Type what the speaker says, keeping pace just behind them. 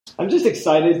I'm just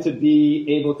excited to be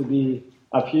able to be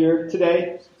up here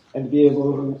today and to be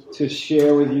able to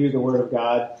share with you the Word of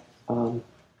God. I'm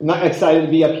not excited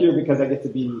to be up here because I get to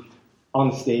be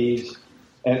on the stage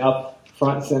and up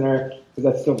front and center, because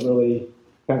that's still really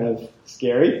kind of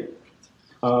scary.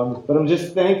 But I'm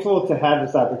just thankful to have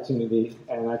this opportunity,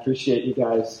 and I appreciate you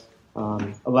guys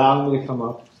allowing me to come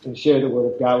up and share the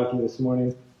Word of God with you this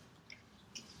morning.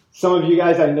 Some of you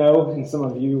guys I know, and some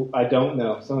of you I don't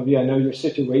know. Some of you I know your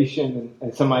situation,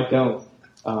 and some I don't.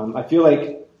 I feel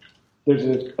like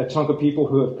there's a chunk of people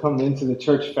who have come into the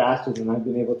church faster than I've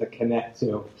been able to connect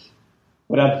to.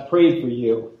 But I've prayed for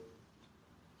you.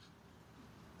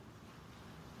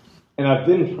 And I've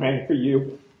been praying for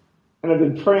you. And I've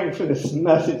been praying for this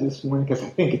message this morning because I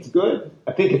think it's good.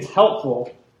 I think it's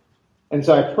helpful. And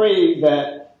so I pray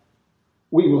that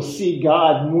we will see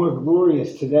God more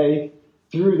glorious today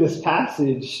through this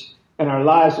passage, and our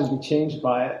lives will be changed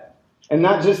by it. And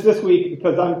not just this week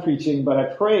because I'm preaching, but I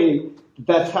pray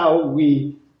that's how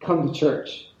we come to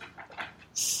church.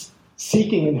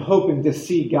 Seeking and hoping to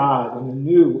see God in a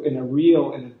new, in a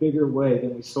real, in a bigger way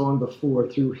than we saw him before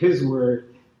through his word,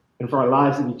 and for our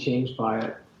lives to be changed by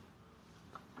it.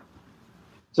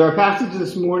 So our passage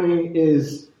this morning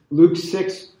is Luke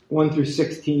 6, 1 through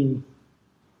 16.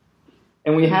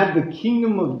 And we have the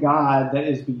kingdom of God that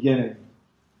is beginning.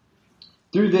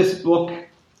 Through this book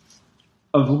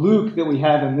of Luke that we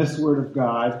have in this Word of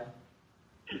God,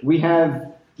 we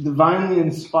have divinely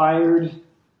inspired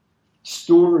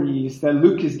stories that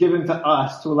Luke has given to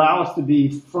us to allow us to be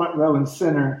front row and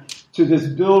center to this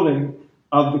building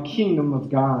of the kingdom of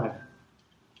God.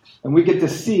 And we get to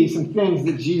see some things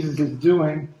that Jesus is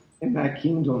doing in that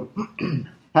kingdom.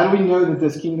 How do we know that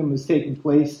this kingdom is taking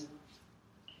place?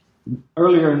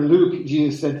 Earlier in Luke,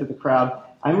 Jesus said to the crowd,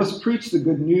 "I must preach the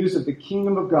good news of the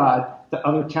kingdom of God to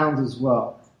other towns as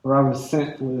well, for I was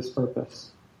sent for this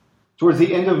purpose." Towards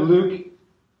the end of Luke,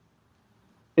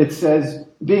 it says,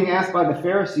 being asked by the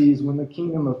Pharisees when the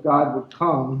kingdom of God would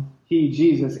come, he,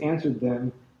 Jesus, answered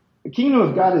them, "The kingdom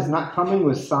of God is not coming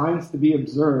with signs to be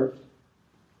observed,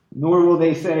 nor will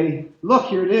they say, 'Look,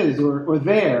 here it is,' or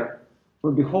 'there.'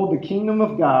 For behold, the kingdom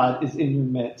of God is in your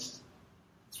midst."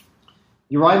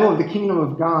 The arrival of the kingdom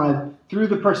of God through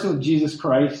the person of Jesus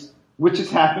Christ, which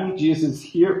has happened. Jesus is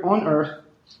here on earth.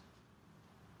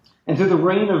 And to the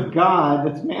reign of God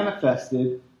that's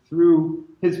manifested through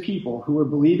his people who are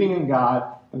believing in God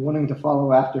and wanting to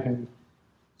follow after him.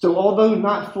 So although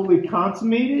not fully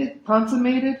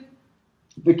consummated,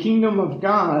 the kingdom of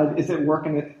God is at work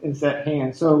and is at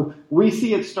hand. So we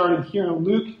see it started here in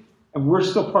Luke, and we're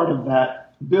still part of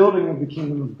that building of the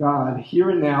kingdom of God here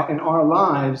and now in our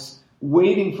lives,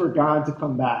 waiting for God to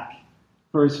come back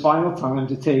for his final time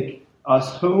to take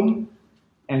us home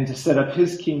and to set up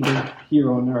his kingdom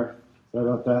here on earth. Sorry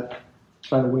about that.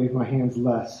 Try to wave my hands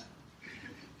less.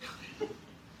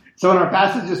 So in our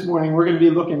passage this morning, we're going to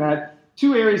be looking at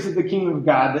two areas of the kingdom of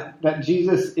God that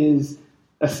Jesus is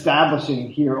establishing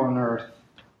here on earth.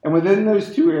 And within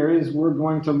those two areas, we're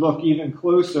going to look even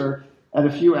closer at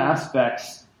a few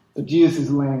aspects that Jesus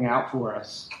is laying out for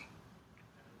us.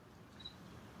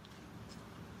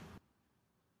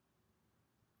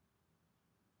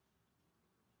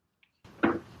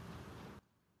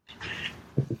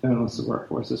 If the phone wants to work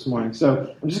for us this morning.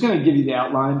 So I'm just going to give you the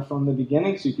outline from the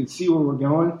beginning so you can see where we're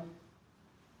going.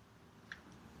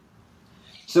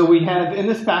 So we have, in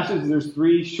this passage, there's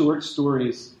three short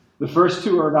stories. The first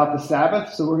two are about the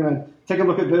Sabbath, so we're going to take a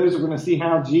look at those. We're going to see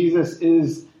how Jesus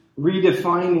is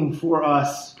redefining for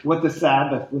us what the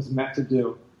Sabbath was meant to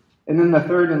do. And then the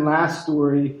third and last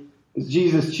story is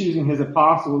Jesus choosing his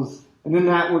apostles. And in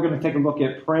that, we're going to take a look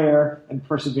at prayer and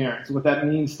perseverance, what that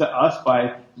means to us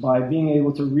by being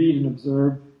able to read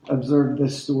and observe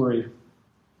this story.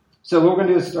 So what we're going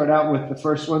to do is start out with the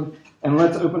first one, and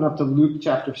let's open up to Luke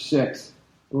chapter 6,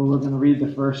 where we're going to read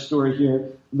the first story here,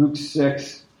 Luke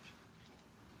 6,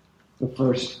 the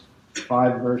first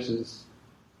 5 verses.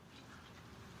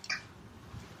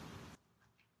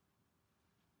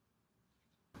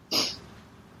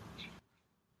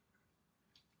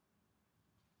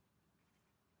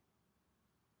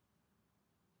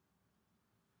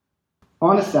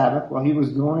 On a Sabbath, while he was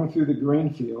going through the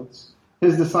grain fields,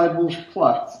 his disciples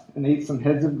plucked and ate some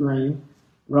heads of grain,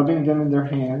 rubbing them in their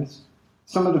hands.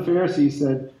 Some of the Pharisees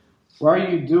said, "Why are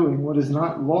you doing what is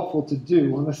not lawful to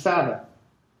do on the Sabbath?"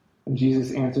 And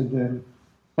Jesus answered them,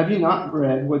 "Have you not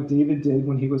read what David did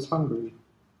when he was hungry,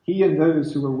 he and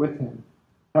those who were with him,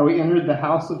 how he entered the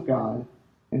house of God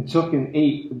and took and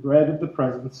ate the bread of the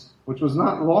presence, which was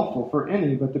not lawful for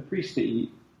any but the priest to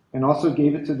eat, and also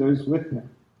gave it to those with him?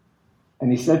 And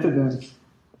he said to them,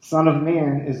 Son of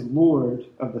Man is Lord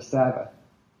of the Sabbath.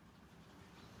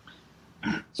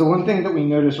 So one thing that we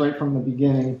notice right from the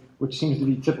beginning, which seems to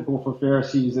be typical for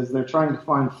Pharisees, is they're trying to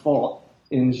find fault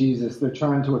in Jesus. They're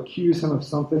trying to accuse him of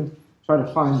something, try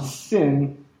to find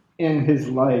sin in his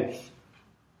life.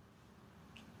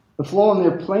 The flaw in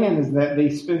their plan is that they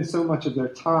spend so much of their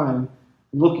time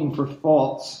looking for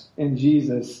faults in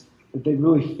Jesus that they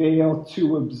really fail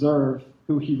to observe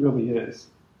who he really is.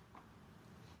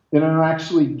 They don't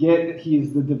actually get that he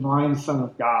is the divine Son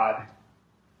of God.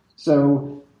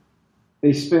 So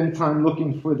they spend time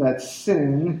looking for that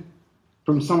sin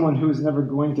from someone who is never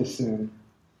going to sin.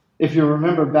 If you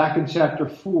remember back in chapter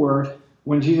 4,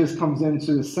 when Jesus comes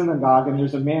into the synagogue and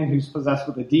there's a man who's possessed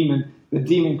with a demon, the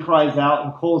demon cries out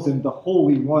and calls him the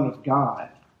Holy One of God.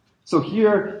 So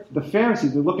here, the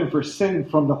Pharisees are looking for sin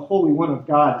from the Holy One of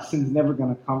God. Sin's never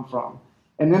going to come from.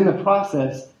 And in the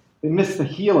process, they miss the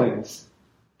healings.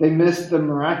 They miss the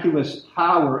miraculous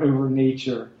power over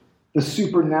nature, the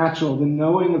supernatural, the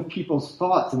knowing of people's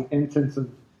thoughts and intents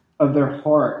of their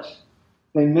heart.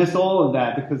 They miss all of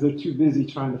that because they're too busy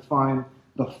trying to find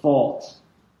the fault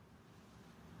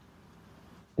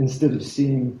instead of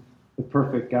seeing the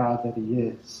perfect God that he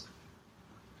is.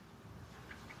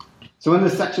 So in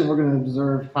this section, we're going to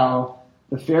observe how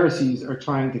the Pharisees are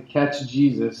trying to catch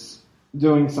Jesus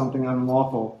doing something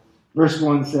unlawful. Verse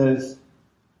 1 says,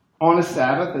 on a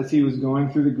Sabbath, as he was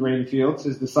going through the grain fields,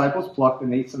 his disciples plucked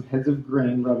and ate some heads of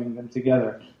grain, rubbing them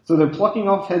together. So they're plucking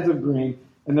off heads of grain,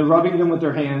 and they're rubbing them with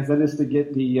their hands. That is to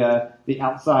get the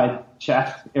outside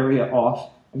chaff area off,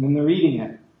 and then they're eating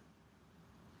it.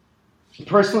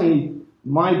 Personally,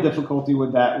 my difficulty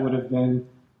with that would have been,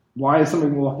 why is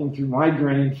somebody walking through my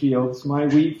grain fields, my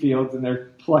wheat fields, and they're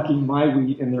plucking my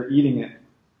wheat and they're eating it,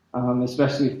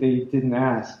 especially if they didn't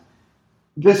ask.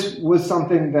 This was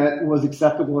something that was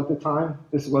acceptable at the time.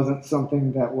 This wasn't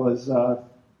something that would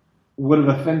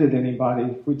have offended anybody.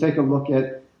 If we take a look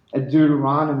at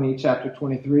Deuteronomy chapter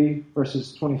 23,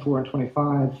 verses 24 and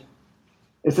 25,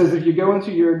 it says, if you go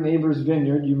into your neighbor's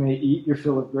vineyard, you may eat your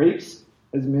fill of grapes,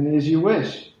 as many as you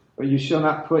wish, but you shall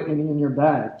not put any in your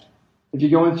bag. If you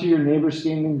go into your neighbor's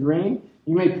standing grain,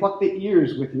 you may pluck the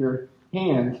ears with your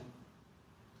hand,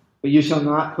 but you shall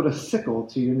not put a sickle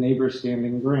to your neighbor's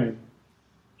standing grain.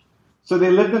 So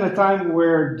they lived in a time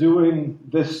where doing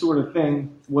this sort of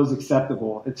thing was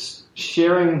acceptable. It's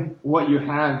sharing what you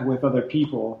have with other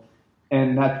people,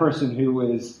 and that person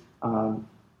who is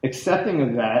accepting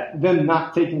of that, then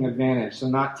not taking advantage, so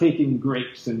not taking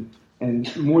grapes and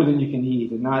more than you can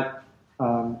eat, and not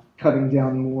cutting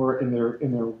down more in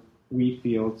their wheat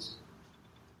fields.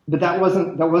 But that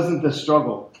wasn't the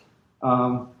struggle.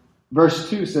 Verse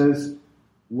 2 says,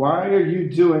 why are you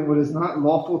doing what is not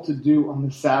lawful to do on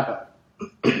the Sabbath?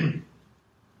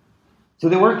 So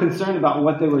they weren't concerned about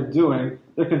what they were doing.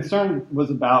 Their concern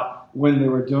was about when they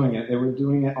were doing it. They were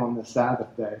doing it on the Sabbath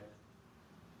day.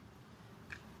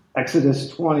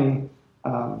 Exodus 20,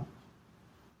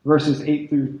 verses 8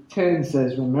 through 10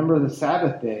 says, remember the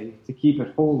Sabbath day to keep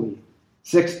it holy.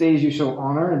 6 days you shall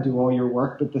honor and do all your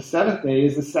work, but the seventh day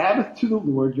is the Sabbath to the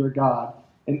Lord your God,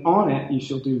 and on it you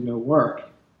shall do no work.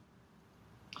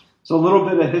 So a little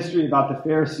bit of history about the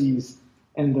Pharisees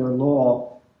and their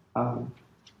law.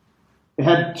 They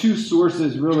had two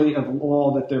sources really of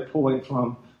law that they're pulling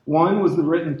from. One was the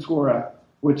written Torah,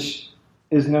 which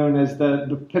is known as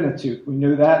the Pentateuch. We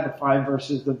know that, the 5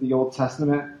 verses of the Old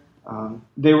Testament.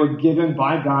 They were given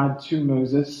by God to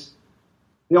Moses.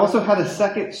 They also had a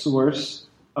second source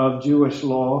of Jewish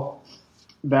law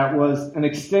that was an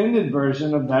extended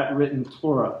version of that written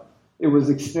Torah. It was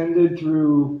extended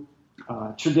through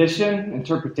tradition,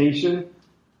 interpretation,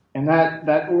 and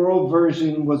that oral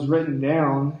version was written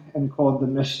down and called the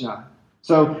Mishnah.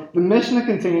 So the Mishnah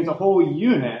contains a whole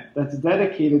unit that's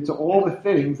dedicated to all the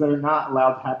things that are not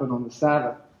allowed to happen on the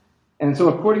Sabbath. And so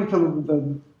according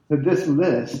to this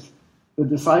list, the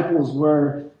disciples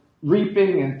were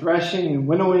reaping and threshing and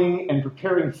winnowing and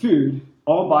preparing food,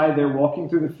 all by their walking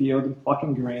through the field and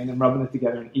plucking grain and rubbing it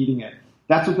together and eating it.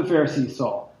 That's what the Pharisees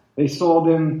saw. They saw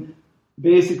them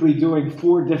basically doing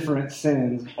 4 different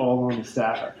sins all on the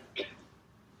Sabbath.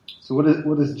 So what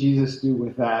does Jesus do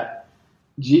with that?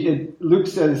 Luke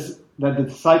says that the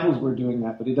disciples were doing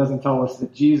that, but he doesn't tell us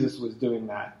that Jesus was doing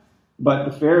that. But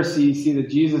the Pharisees see that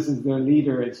Jesus is their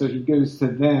leader, and so he goes to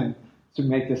them to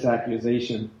make this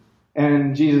accusation.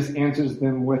 And Jesus answers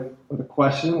them with a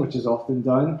question, which is often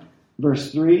done.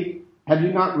 Verse 3, have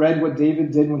you not read what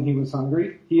David did when he was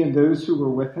hungry, he and those who were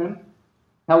with him?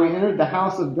 How he entered the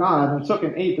house of God and took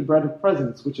and ate the bread of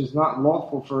presence, which is not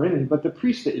lawful for any but the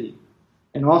priest to eat,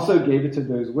 and also gave it to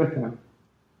those with him.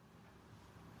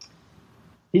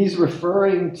 He's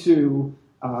referring to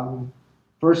 1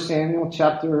 Samuel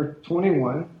chapter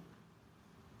 21,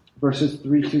 verses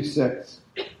 3 to 6.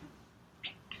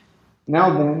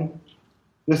 Now then,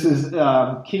 this is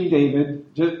King David.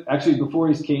 Actually, before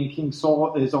he's king, King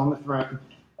Saul is on the throne,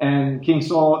 and King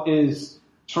Saul is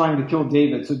trying to kill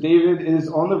David. So David is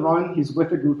on the run. He's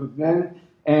with a group of men,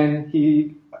 and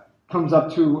he comes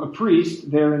up to a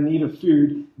priest. They're in need of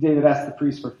food. David asks the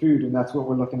priest for food, and that's what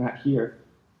we're looking at here.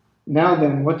 Now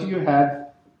then, what do you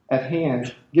have at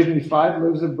hand? Give me 5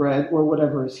 loaves of bread, or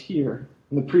whatever is here.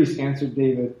 And the priest answered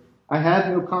David, I have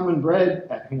no common bread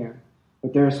at hand,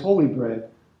 but there is holy bread,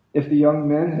 if the young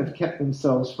men have kept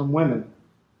themselves from women.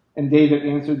 And David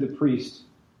answered the priest,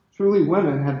 Truly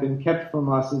women have been kept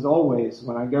from us as always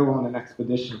when I go on an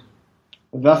expedition.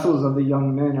 The vessels of the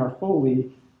young men are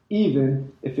holy,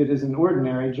 even if it is an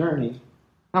ordinary journey.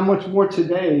 How much more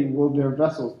today will their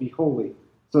vessels be holy?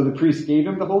 So the priest gave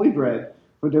him the holy bread,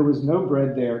 for there was no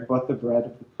bread there but the bread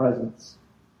of the presence.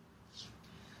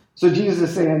 So Jesus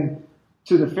is saying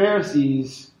to the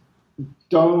Pharisees,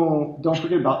 don't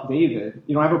forget about David.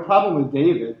 I have a problem with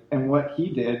David and what he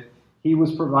did. He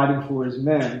was providing for his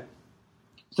men.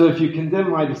 So if you condemn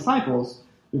my disciples,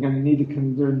 you're going to need to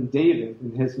condemn David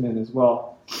and his men as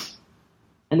well.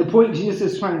 And the point Jesus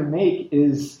is trying to make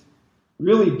is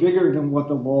really bigger than what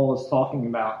the law is talking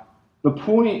about. The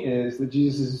point is that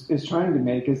Jesus is trying to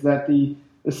make is that the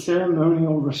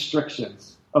ceremonial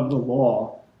restrictions of the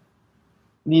law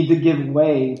need to give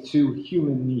way to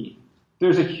human need.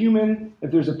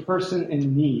 If there's a person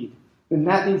in need, then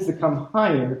that needs to come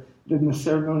higher than the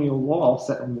ceremonial law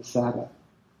set on the Sabbath.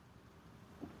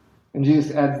 And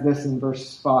Jesus adds this in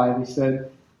verse 5. He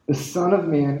said, the Son of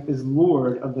Man is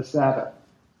Lord of the Sabbath.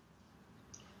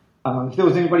 If there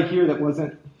was anybody here that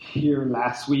wasn't here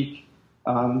last week,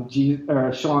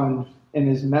 Sean in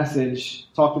his message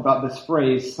talked about this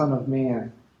phrase, Son of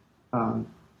Man. In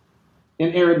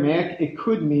Aramaic, it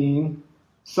could mean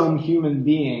some human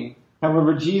being.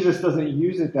 However, Jesus doesn't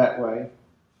use it that way.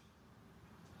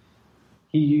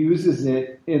 He uses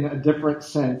it in a different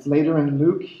sense. Later in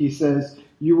Luke, he says,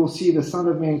 you will see the Son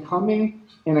of Man coming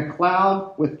in a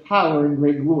cloud with power and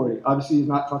great glory. Obviously, he's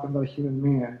not talking about a human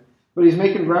man. But he's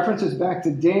making references back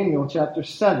to Daniel chapter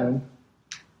 7,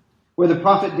 where the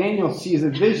prophet Daniel sees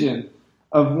a vision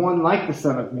of one like the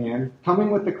Son of Man coming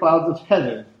with the clouds of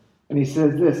heaven. And he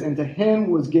says this, and to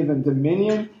him was given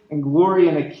dominion and glory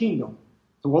and a kingdom.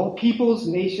 So all peoples,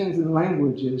 nations, and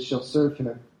languages shall serve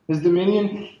him. His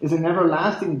dominion is an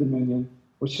everlasting dominion,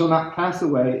 which shall not pass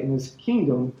away, and his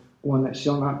kingdom one that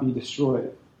shall not be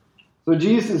destroyed. So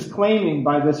Jesus is claiming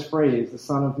by this phrase, the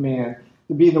Son of Man,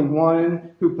 to be the one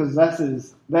who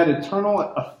possesses that eternal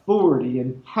authority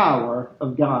and power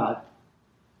of God.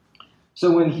 So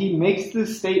when he makes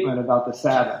this statement about the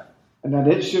Sabbath, and that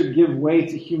it should give way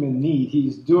to human need,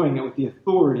 he's doing it with the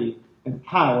authority and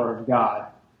power of God.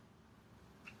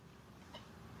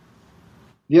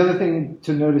 The other thing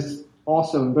to notice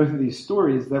also in both of these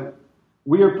stories is that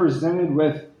we are presented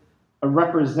with a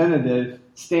representative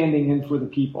standing in for the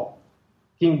people.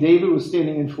 King David was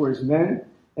standing in for his men,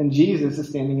 and Jesus is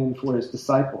standing in for his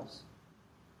disciples.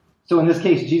 So in this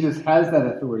case, Jesus has that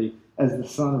authority as the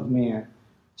Son of Man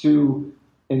to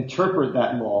interpret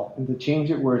that law and to change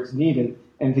it where it's needed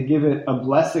and to give it a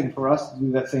blessing for us to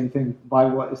do that same thing by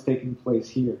what is taking place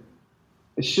here.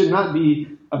 It should not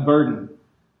be a burden.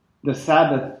 The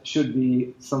Sabbath should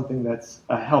be something that's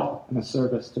a help and a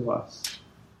service to us.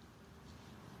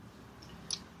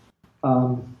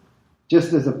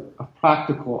 Just as a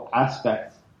practical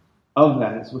aspect of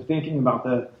that, as we're thinking about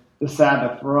the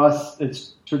Sabbath, for us,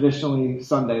 it's traditionally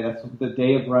Sunday. That's the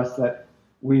day of rest that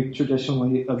we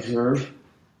traditionally observe.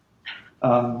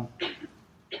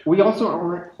 We also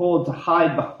aren't called to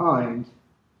hide behind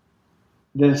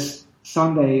this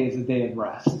Sunday is a day of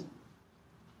rest.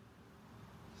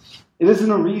 It isn't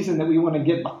a reason that we want to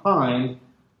get behind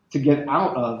to get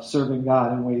out of serving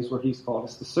God in ways where he's called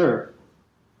us to serve.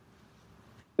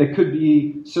 It could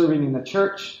be serving in the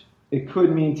church. It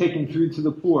could mean taking food to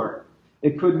the poor.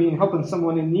 It could mean helping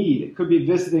someone in need. It could be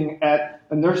visiting at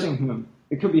a nursing home.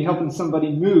 It could be helping somebody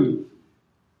move.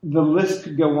 The list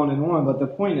could go on, but the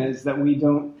point is that we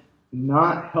don't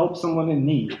not help someone in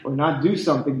need or not do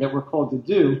something that we're called to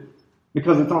do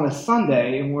because it's on a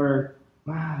Sunday and we're,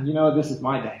 this is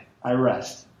my day. I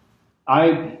rest.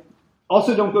 I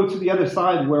also don't go to the other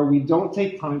side where we don't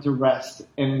take time to rest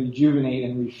and rejuvenate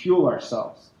and refuel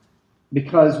ourselves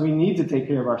because we need to take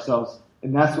care of ourselves,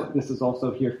 and that's what this is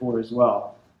also here for as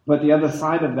well. But the other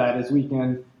side of that is we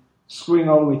can swing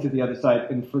all the way to the other side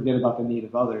and forget about the need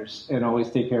of others and always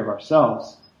take care of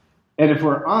ourselves. And if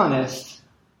we're honest,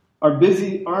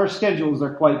 Our schedules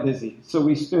are quite busy. So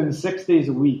we spend 6 days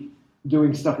a week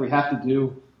doing stuff we have to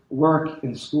do, work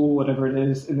and school, whatever it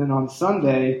is. And then on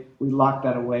Sunday, we lock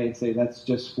that away and say that's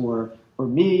just for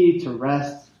me to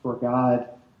rest, for God.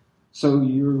 So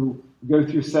you go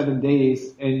through 7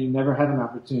 days and you never have an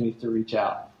opportunity to reach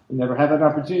out. You never have an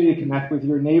opportunity to connect with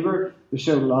your neighbor, to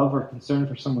show love or concern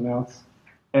for someone else.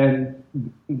 And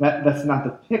that's not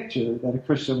the picture that a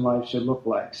Christian life should look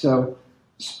like. So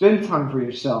spend time for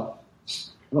yourself.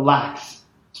 Relax.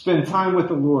 Spend time with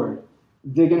the Lord.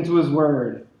 Dig into His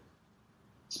Word.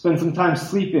 Spend some time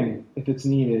sleeping if it's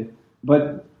needed.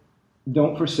 But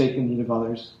don't forsake the need of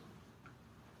others.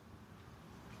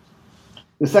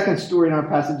 The second story in our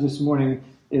passage this morning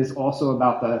is also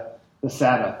about the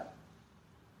Sabbath.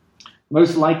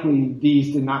 Most likely,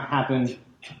 these did not happen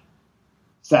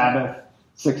Sabbath,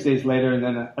 6 days later, and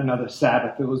then another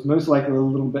Sabbath. It was most likely a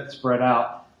little bit spread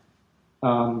out.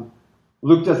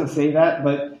 Luke doesn't say that,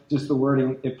 but just the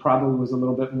wording, it probably was a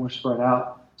little bit more spread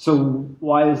out. So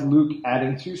why is Luke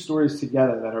adding two stories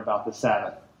together that are about the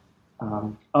Sabbath?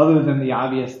 Other than the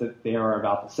obvious that they are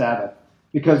about the Sabbath.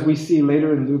 Because we see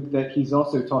later in Luke that he's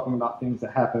also talking about things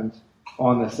that happened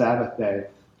on the Sabbath day.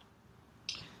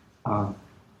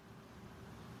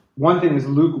 One thing is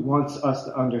Luke wants us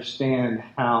to understand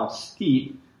how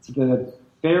steep the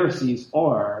Pharisees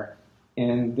are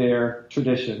in their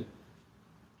tradition.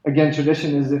 Again,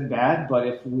 tradition isn't bad, but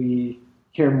if we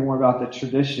care more about the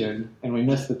tradition and we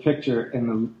miss the picture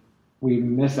and we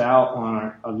miss out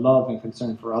on our love and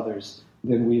concern for others,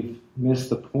 then we've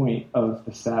missed the point of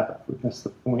the Sabbath. We've missed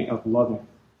the point of loving.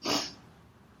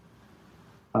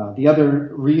 The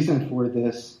other reason for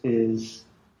this is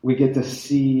we get to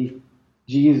see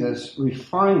Jesus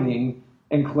refining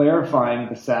and clarifying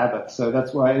the Sabbath. So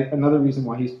that's why another reason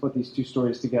why he's put these two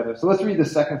stories together. So let's read the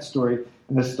second story,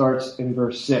 and this starts in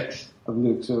verse 6 of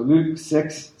Luke. So Luke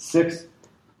 6,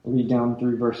 we'll read down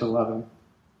through verse 11.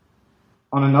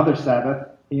 On another Sabbath,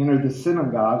 he entered the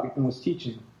synagogue and was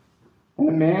teaching. And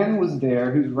a man was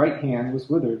there whose right hand was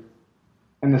withered.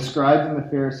 And the scribes and the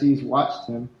Pharisees watched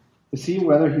him to see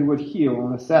whether he would heal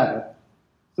on the Sabbath,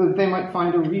 so that they might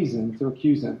find a reason to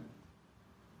accuse him.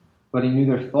 But he knew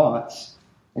their thoughts,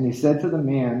 and he said to the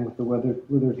man with the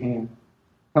withered hand,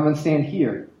 "Come and stand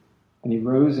here." And he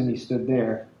rose and he stood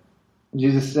there. And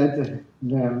Jesus said to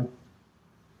them,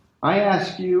 "I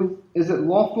ask you, is it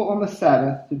lawful on the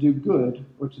Sabbath to do good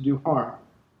or to do harm?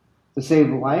 To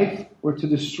save life or to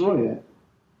destroy it?"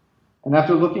 And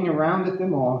after looking around at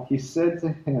them all, he said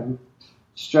to him,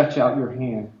 "Stretch out your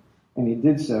hand." And he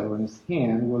did so, and his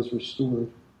hand was restored.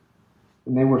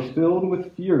 And they were filled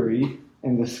with fury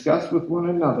and discussed with one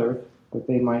another what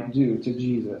they might do to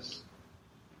Jesus.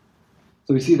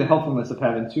 So we see the helpfulness of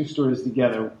having two stories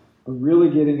together. We're really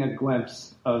getting a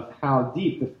glimpse of how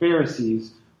deep the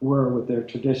Pharisees were with their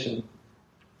tradition.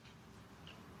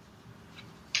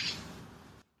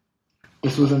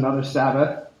 This was another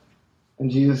Sabbath,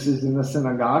 and Jesus is in the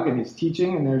synagogue, and he's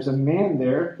teaching, and there's a man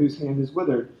there whose hand is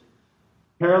withered.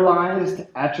 Paralyzed,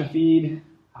 atrophied.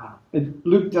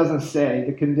 Luke doesn't say.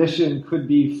 The condition could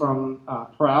be from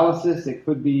paralysis. It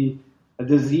could be a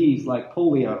disease like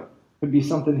polio. It could be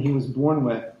something he was born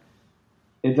with.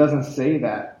 It doesn't say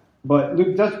that. But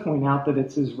Luke does point out that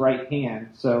it's his right hand.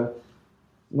 So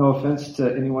no offense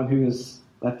to anyone who is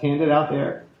left-handed out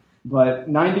there. But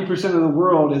 90% of the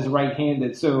world is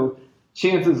right-handed. So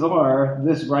chances are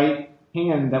this right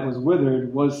hand that was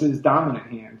withered was his dominant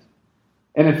hand.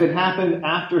 And if it happened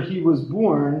after he was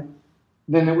born,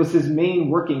 then it was his main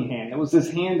working hand. It was his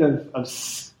hand of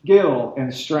skill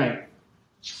and strength.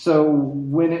 So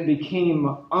when it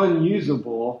became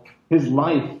unusable, his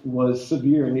life was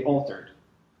severely altered.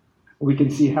 We can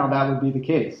see how that would be the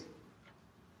case.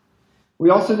 We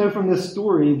also know from this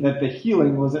story that the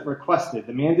healing wasn't requested.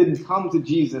 The man didn't come to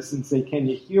Jesus and say, "Can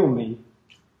you heal me?"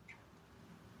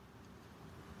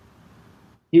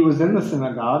 He was in the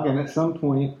synagogue, and at some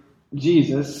point,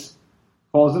 Jesus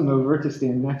calls him over to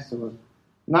stand next to him.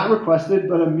 Not requested,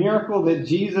 but a miracle that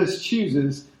Jesus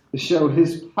chooses to show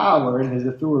his power and his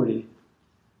authority.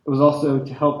 It was also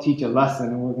to help teach a lesson,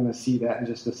 and we're going to see that in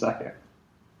just a second.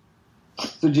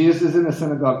 So Jesus is in the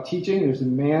synagogue teaching. There's a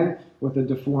man with a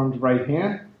deformed right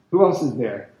hand. Who else is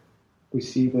there? We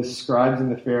see the scribes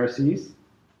and the Pharisees.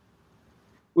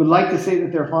 Would like to say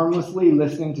that they're harmlessly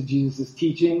listening to Jesus'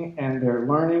 teaching and they're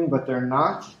learning, but they're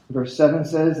not. Verse 7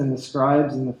 says, "And the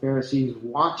scribes and the Pharisees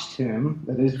watched him,"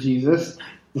 that is Jesus,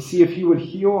 "to see if he would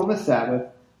heal on the Sabbath,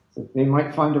 so that they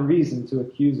might find a reason to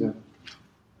accuse him."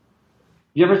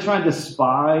 You ever tried to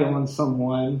spy on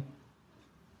someone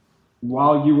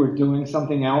while you were doing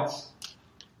something else?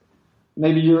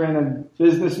 Maybe you're in a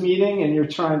business meeting and you're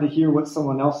trying to hear what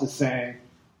someone else is saying.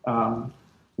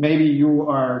 Maybe you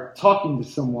are talking to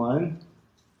someone.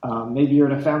 Maybe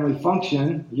you're at a family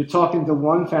function. You're talking to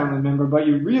one family member, but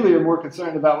you really are more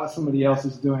concerned about what somebody else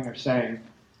is doing or saying.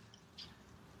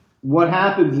 What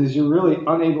happens is you're really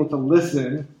unable to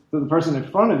listen to the person in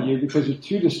front of you because you're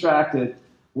too distracted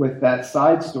with that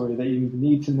side story that you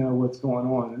need to know what's going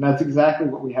on. And that's exactly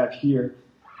what we have here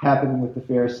happening with the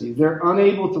Pharisees. They're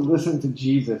unable to listen to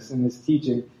Jesus and his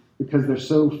teaching because they're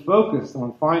so focused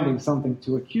on finding something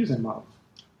to accuse him of.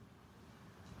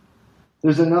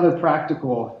 There's another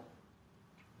practical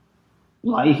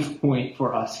life point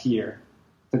for us here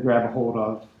to grab a hold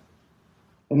of.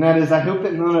 And that is, I hope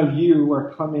that none of you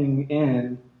are coming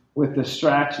in with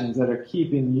distractions that are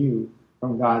keeping you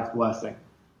from God's blessing.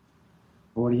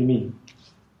 What do you mean?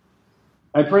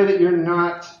 I pray that you're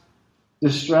not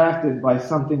distracted by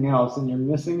something else and you're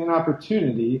missing an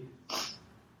opportunity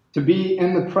to be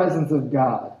in the presence of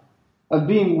God, of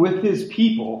being with his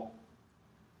people,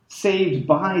 saved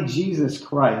by Jesus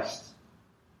Christ,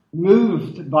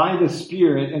 moved by the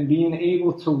Spirit, and being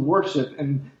able to worship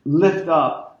and lift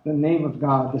up the name of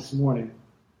God this morning.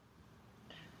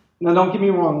 Now, don't get me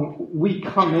wrong. We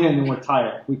come in and we're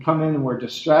tired. We come in and we're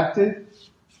distracted.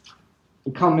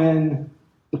 We come in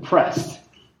depressed.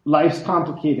 Life's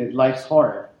complicated. Life's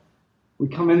hard. We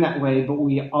come in that way, but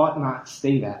we ought not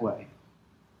stay that way.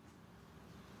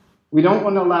 We don't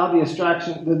want to allow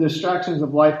the distractions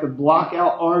of life to block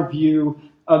out our view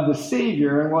of the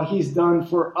Savior and what he's done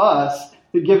for us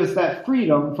to give us that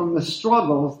freedom from the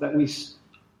struggles that we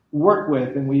work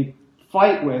with and we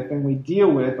fight with and we deal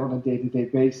with on a day-to-day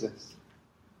basis.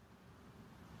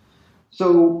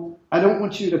 So I don't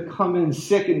want you to come in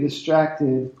sick and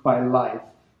distracted by life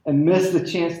and miss the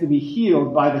chance to be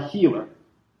healed by the healer,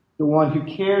 the one who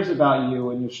cares about you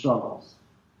and your struggles.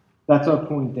 That's our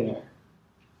point there.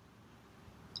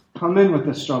 Come in with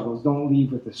the struggles. Don't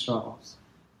leave with the struggles.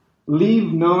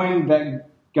 Leave knowing that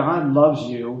God loves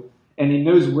you and he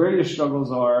knows where your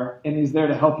struggles are and he's there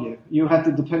to help you. You have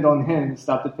to depend on him and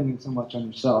stop depending so much on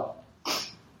yourself.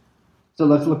 So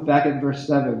let's look back at verse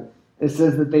 7. It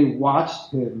says that they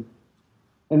watched him.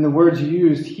 And the words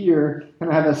used here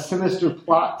kind of have a sinister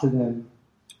plot to them.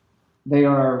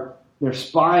 They're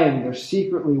spying, they're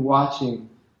secretly watching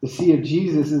to see if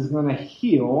Jesus is going to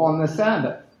heal on the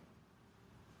Sabbath.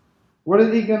 What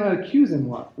are they going to accuse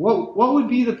him of? What would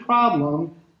be the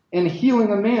problem in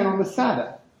healing a man on the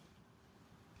Sabbath?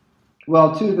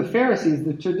 Well, to the Pharisees,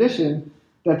 the tradition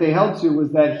that they held to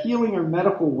was that healing or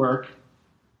medical work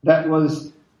that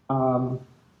was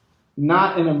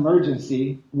not an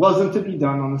emergency wasn't to be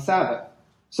done on the Sabbath.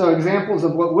 So examples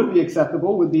of what would be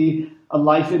acceptable would be a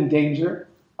life in danger,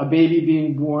 a baby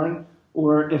being born,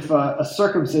 or if a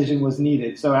circumcision was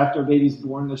needed. So after a baby's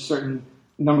born, there's a certain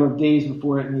number of days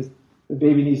before the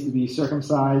baby needs to be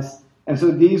circumcised. And so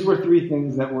these were three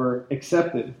things that were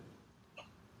accepted.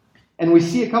 And we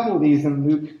see a couple of these in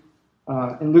Luke.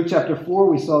 In Luke chapter 4,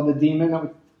 we saw the demon that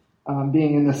was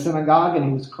being in the synagogue and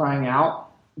he was crying out.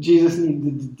 Jesus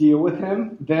needed to deal with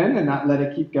him then and not let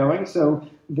it keep going. So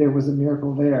there was a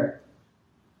miracle there.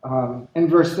 In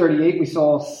verse 38, we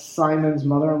saw Simon's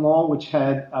mother-in-law, which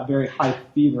had a very high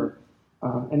fever.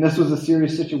 And this was a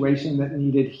serious situation that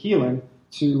needed healing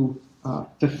to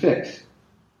fix.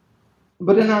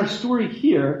 But in our story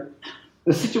here,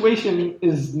 the situation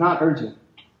is not urgent.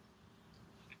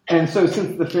 And so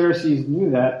since the Pharisees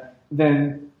knew that,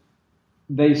 then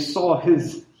they saw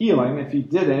his healing, if he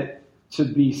did it, to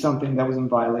be something that was in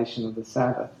violation of the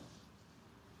Sabbath.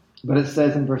 But it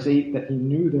says in verse 8 that he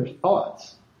knew their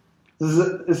thoughts.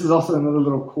 This is also another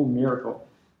little cool miracle.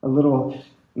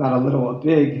 A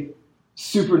big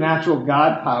supernatural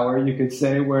God power, you could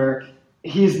say, where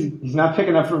he's not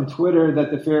picking up from Twitter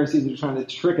that the Pharisees are trying to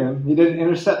trick him. He didn't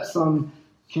intercept some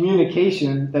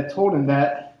communication that told him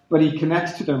that, but he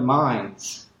connects to their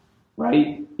minds,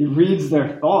 right? He reads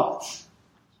their thoughts.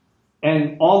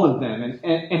 And all of them,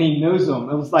 and he knows them.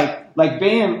 It was like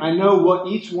bam, I know what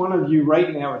each one of you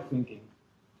right now are thinking.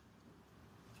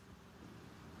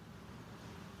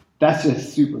 That's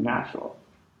just supernatural.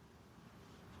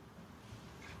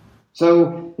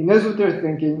 So he knows what they're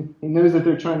thinking. He knows that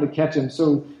they're trying to catch him.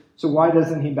 So why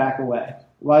doesn't he back away?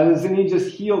 Why doesn't he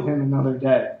just heal him another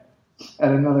day,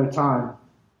 at another time?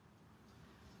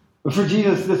 But for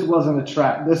Jesus, this wasn't a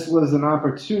trap. This was an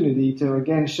opportunity to,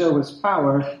 again, show his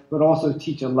power, but also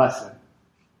teach a lesson.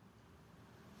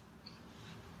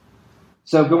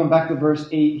 So going back to verse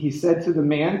 8, he said to the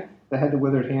man that had the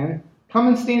withered hand, "Come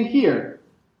and stand here."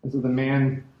 And so the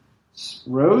man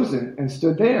rose and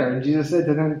stood there. And Jesus said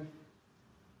to him,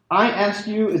 I ask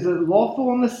you, is it lawful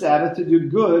on the Sabbath to do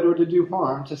good or to do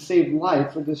harm, to save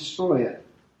life or destroy it?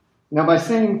 Now, by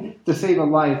saying to save a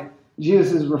life,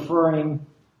 Jesus is referring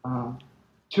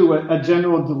to a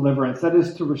general deliverance. That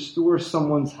is to restore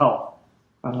someone's health.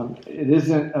 It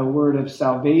isn't a word of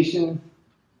salvation,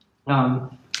 but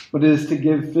it is to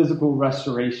give physical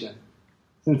restoration.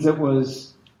 Since it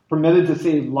was permitted to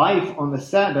save life on the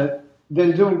Sabbath,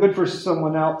 then doing good for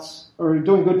someone else, or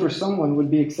doing good for someone, would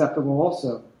be acceptable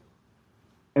also.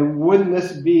 And wouldn't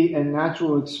this be a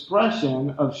natural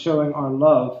expression of showing our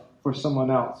love for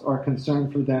someone else, our concern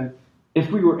for them, if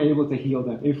we were able to heal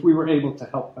them, if we were able to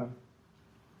help them?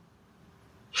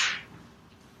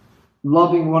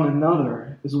 Loving one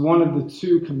another is one of the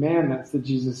two commandments that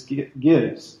Jesus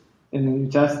gives in the New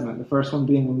Testament. The first one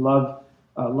being love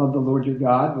the Lord your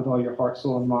God with all your heart,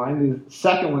 soul, and mind. The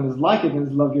second one is like it,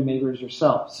 is love your neighbor as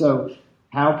yourself. So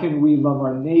how can we love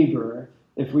our neighbor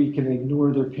if we can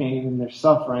ignore their pain and their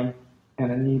suffering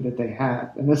and a need that they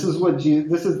have? And this is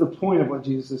the point of what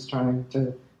Jesus is trying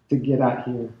to get at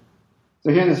here.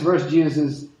 So here in this verse,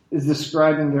 Jesus is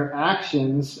describing their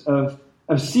actions of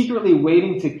secretly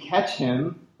waiting to catch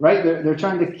him, right? They're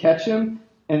trying to catch him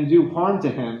and do harm to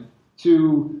him,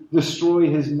 to destroy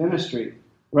his ministry,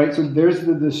 right? So there's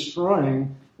the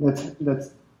destroying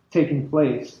that's taking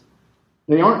place.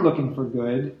 They aren't looking for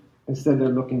good. Instead, they're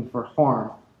looking for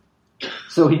harm.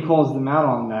 So he calls them out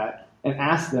on that and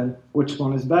asks them, which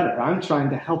one is better? I'm trying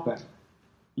to help him.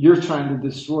 You're trying to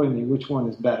destroy me. Which one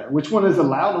is better? Which one is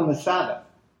allowed on the Sabbath?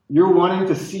 You're wanting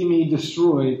to see me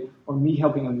destroyed, or me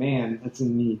helping a man that's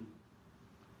in need.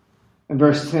 In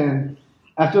verse 10,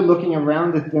 after looking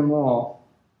around at them all,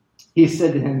 he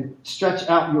said to him, stretch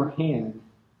out your hand.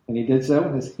 And he did so,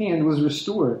 and his hand was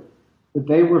restored. But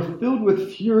they were filled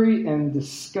with fury and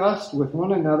discussed with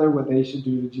one another what they should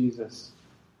do to Jesus.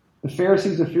 The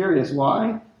Pharisees are furious.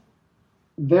 Why?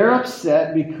 They're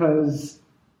upset because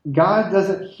God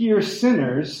doesn't hear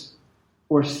sinners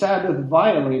or Sabbath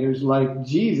violators like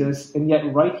Jesus, and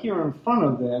yet right here in front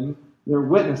of them, they're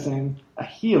witnessing a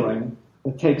healing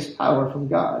that takes power from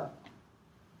God.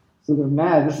 So they're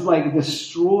mad. This is like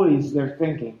destroys their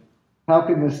thinking. How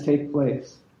can this take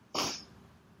place?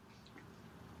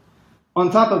 On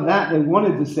top of that, they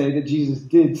wanted to say that Jesus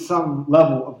did some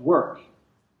level of work.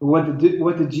 But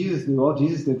what did Jesus do? All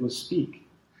Jesus did was speak.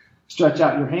 Stretch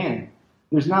out your hand.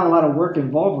 There's not a lot of work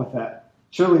involved with that.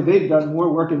 Surely they've done more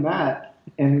work in that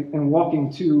and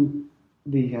walking to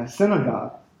the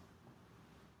synagogue.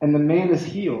 And the man is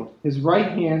healed. His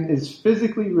right hand is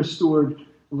physically restored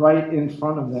right in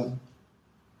front of them.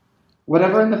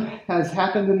 Whatever has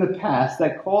happened in the past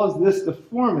that caused this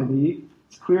deformity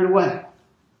is cleared away.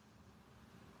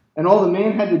 And all the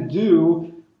man had to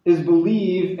do is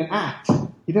believe and act.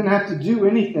 He didn't have to do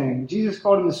anything. Jesus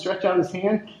called him to stretch out his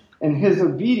hand, and his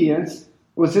obedience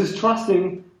was his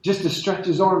trusting just to stretch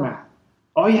his arm out.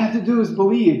 All you have to do is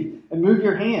believe and move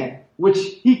your hand, which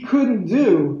he couldn't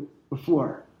do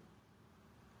before.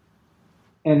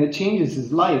 And it changes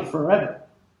his life forever.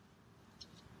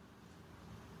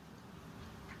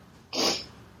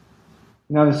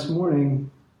 Now this morning,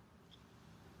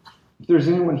 if there's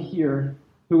anyone here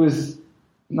who is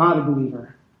not a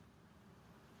believer,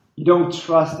 you don't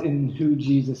trust in who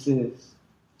Jesus is,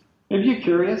 maybe you're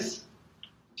curious.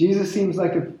 Jesus seems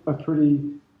like a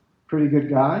pretty good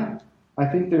guy. I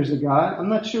think there's a God. I'm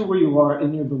not sure where you are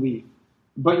in your belief,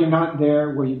 but you're not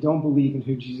there where you don't believe in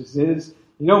who Jesus is.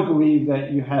 You don't believe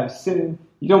that you have sin.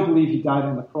 You don't believe he died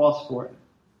on the cross for it.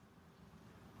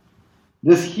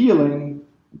 This healing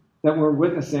that we're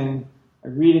witnessing,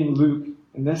 reading Luke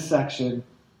in this section,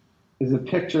 is a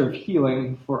picture of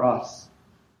healing for us.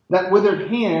 That withered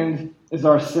hand is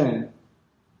our sin.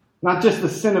 Not just the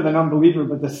sin of an unbeliever,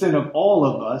 but the sin of all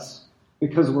of us,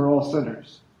 because we're all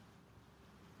sinners.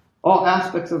 All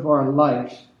aspects of our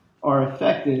life are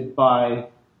affected by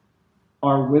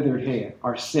our withered hand,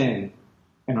 our sin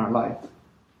in our life.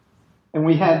 And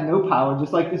we had no power,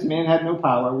 just like this man had no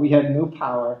power, we had no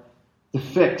power to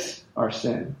fix our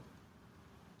sin.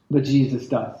 But Jesus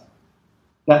does.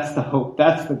 That's the hope.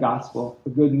 That's the gospel. The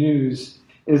good news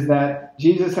is that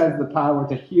Jesus has the power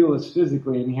to heal us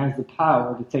physically, and he has the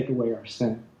power to take away our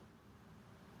sin.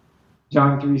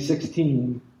 John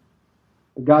 3:16,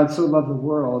 God so loved the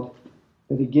world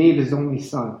that he gave his only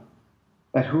Son,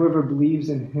 that whoever believes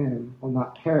in him will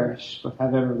not perish, but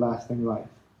have everlasting life.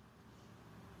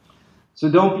 So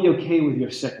don't be okay with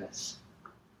your sickness.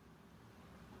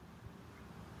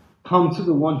 Come to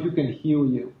the one who can heal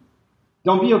you.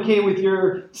 Don't be okay with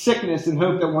your sickness and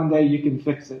hope that one day you can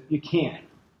fix it. You can't.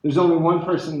 There's only one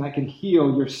person that can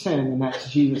heal your sin, and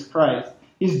that's Jesus Christ.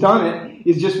 He's done it.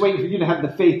 He's just waiting for you to have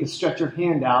the faith to stretch your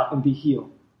hand out and be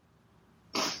healed.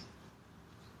 So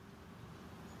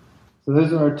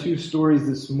those are our two stories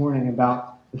this morning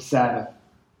about the Sabbath.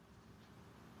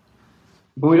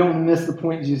 But we don't miss the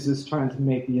point Jesus is trying to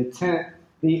make.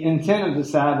 The intent of the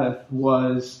Sabbath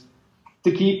was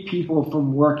to keep people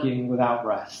from working without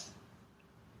rest.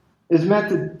 It's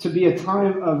meant to be a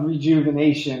time of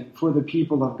rejuvenation for the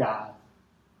people of God.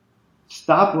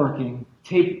 Stop working.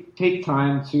 Take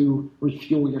time to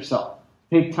refuel yourself.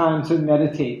 Take time to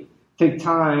meditate. Take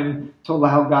time to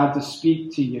allow God to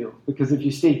speak to you. Because if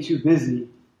you stay too busy,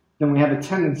 then we have a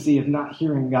tendency of not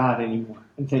hearing God anymore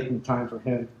and taking time for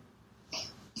Him.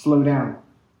 Slow down.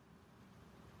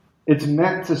 It's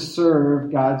meant to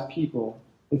serve God's people.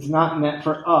 It's not meant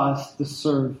for us to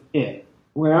serve it.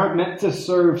 We aren't meant to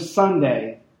serve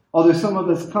Sunday, although some of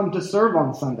us come to serve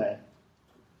on Sunday.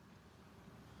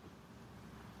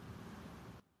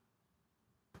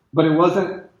 But it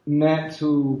wasn't meant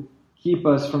to keep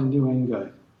us from doing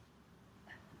good.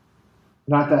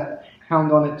 Not to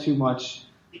hound on it too much.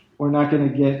 We're not going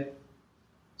to get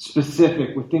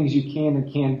specific with things you can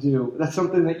and can't do. That's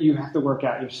something that you have to work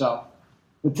out yourself.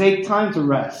 But take time to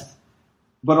rest,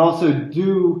 but also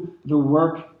do the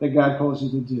work that God calls you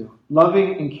to do.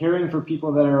 Loving and caring for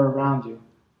people that are around you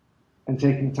and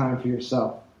taking time for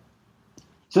yourself.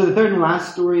 So the third and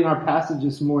last story in our passage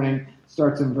this morning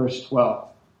starts in verse 12.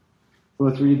 So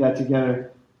let's read that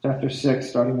together. Chapter 6,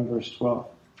 starting in verse 12.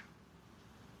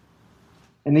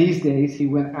 In these days he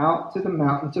went out to the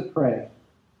mountain to pray,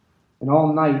 and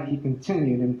all night he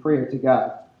continued in prayer to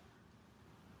God.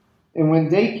 And when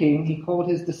day came, he called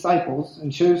his disciples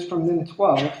and chose from them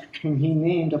 12, whom he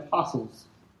named apostles: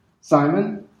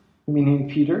 Simon, whom he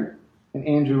named Peter, and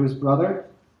Andrew his brother,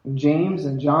 and James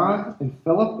and John, and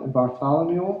Philip and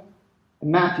Bartholomew,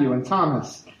 and Matthew and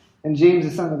Thomas, and James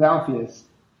the son of Alphaeus,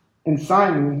 and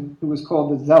Simon, who was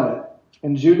called the Zealot,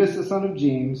 and Judas the son of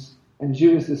James, and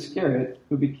Judas Iscariot,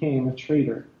 who became a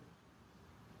traitor.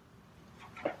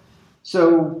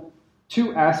 So,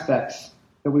 two aspects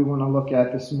that we want to look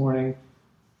at this morning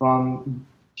from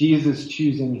Jesus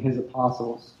choosing his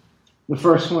apostles. The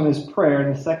first one is prayer,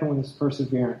 and the second one is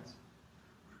perseverance.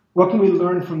 What can we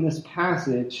learn from this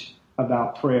passage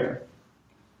about prayer?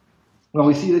 Well,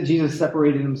 we see that Jesus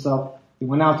separated himself. He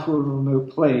went out to a remote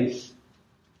place,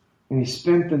 and he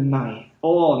spent the night,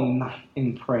 all night,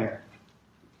 in prayer.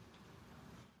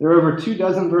 There are over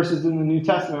 24 verses in the New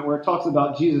Testament where it talks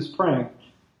about Jesus praying.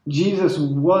 Jesus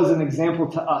was an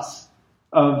example to us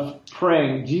of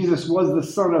praying. Jesus was the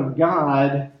Son of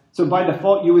God, so by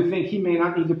default you would think he may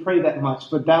not need to pray that much,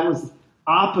 but that was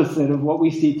opposite of what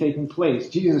we see taking place.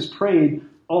 Jesus prayed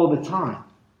all the time.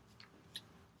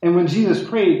 And when Jesus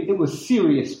prayed, it was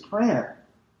serious prayer.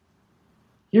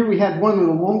 Here we had one of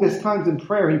the longest times in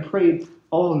prayer. He prayed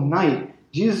all night.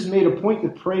 Jesus made a point to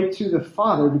pray to the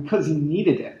Father because he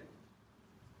needed it.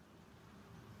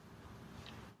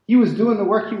 He was doing the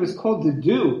work he was called to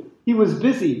do. He was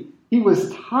busy. He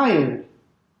was tired.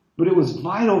 But it was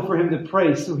vital for him to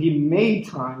pray, so he made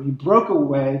time. He broke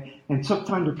away and took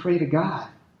time to pray to God.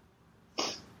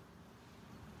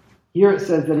 Here it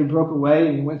says that he broke away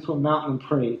and he went to a mountain and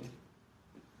prayed.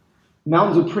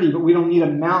 Mountains are pretty, but we don't need a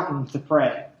mountain to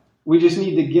pray. We just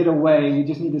need to get away. We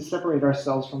just need to separate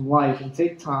ourselves from life and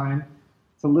take time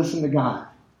to listen to God,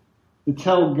 to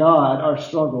tell God our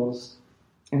struggles,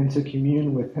 and to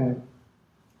commune with him.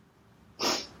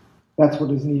 That's what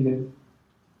is needed.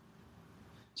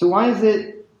 So why is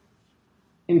it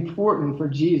important for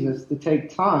Jesus to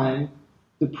take time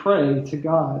to pray to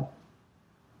God?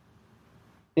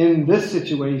 In this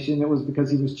situation, it was because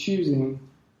he was choosing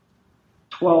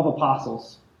 12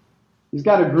 apostles. He's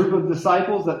got a group of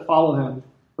disciples that follow him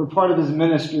for part of his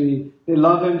ministry. They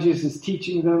love him. Jesus is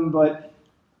teaching them, but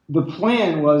the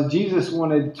plan was Jesus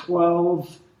wanted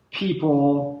 12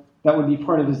 people that would be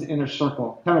part of his inner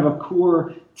circle, kind of a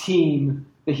core team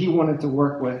that he wanted to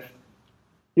work with.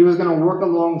 He was going to work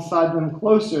alongside them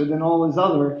closer than all his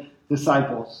other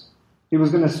disciples. He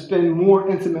was going to spend more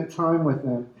intimate time with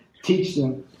them, teach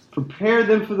them, prepare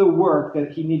them for the work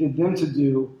that he needed them to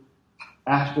do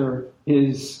after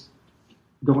his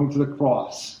going to the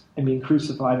cross and being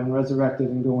crucified and resurrected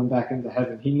and going back into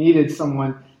heaven. He needed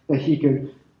someone that he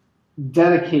could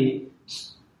dedicate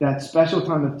that special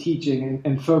time of teaching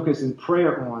and focus in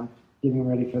prayer on, getting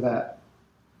ready for that.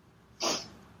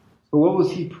 But what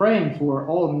was he praying for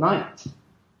all night?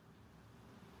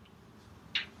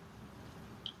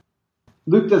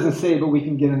 Luke doesn't say, but we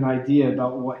can get an idea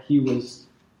about what he was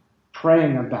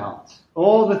praying about.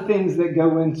 All the things that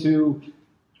go into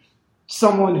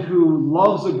someone who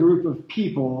loves a group of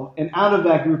people, and out of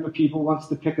that group of people wants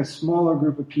to pick a smaller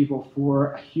group of people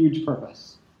for a huge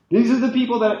purpose. These are the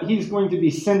people that he's going to be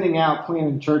sending out,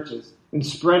 planting churches and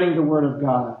spreading the word of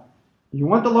God. You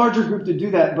want the larger group to do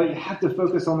that, but you have to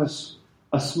focus on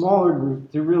a smaller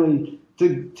group to really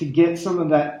to get some of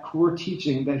that core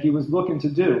teaching that he was looking to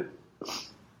do.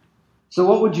 So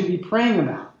what would you be praying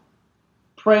about?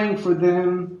 Praying for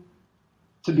them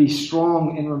to be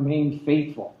strong and remain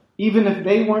faithful, even if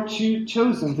they weren't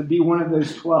chosen to be one of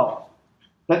those 12.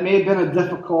 That may have been a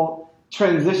difficult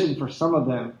transition for some of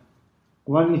them.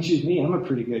 Why didn't you choose me? I'm a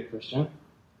pretty good Christian.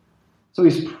 So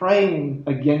he's praying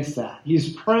against that.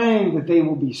 He's praying that they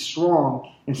will be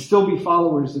strong and still be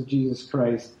followers of Jesus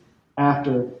Christ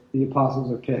after the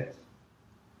apostles are picked.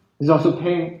 He's also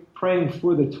praying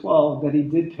for the 12 that he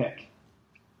did pick,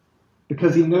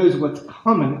 because he knows what's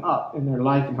coming up in their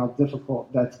life and how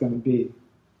difficult that's going to be.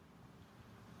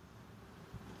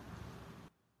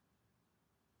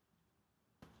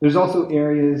 There's also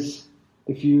areas,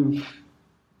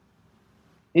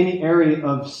 any area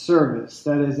of service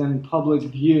that is in public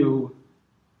view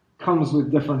comes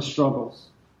with different struggles,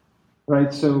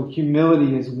 right? So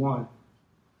humility is one.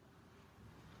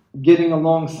 Getting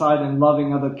alongside and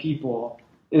loving other people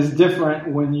is different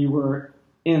when you were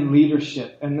in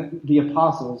leadership, and the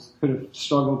apostles could have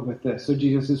struggled with this. So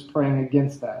Jesus is praying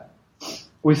against that.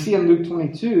 We see in Luke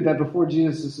 22 that before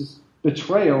Jesus'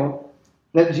 betrayal,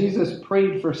 that Jesus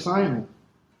prayed for Simon.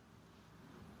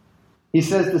 He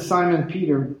says to Simon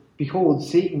Peter, "Behold,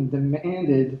 Satan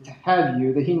demanded to have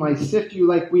you, that he might sift you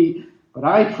like wheat, but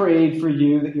I prayed for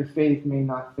you that your faith may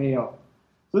not fail."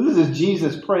 So this is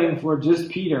Jesus praying for just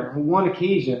Peter on one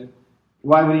occasion.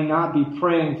 Why would he not be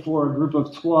praying for a group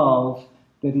of 12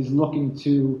 that he's looking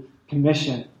to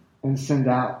commission and send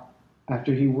out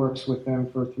after he works with them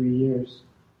for 3 years?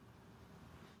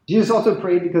 Jesus also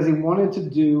prayed because he wanted to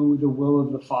do the will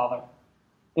of the Father.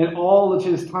 In all of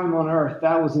his time on earth,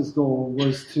 that was his goal,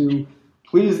 was to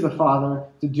please the Father,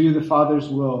 to do the Father's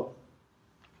will.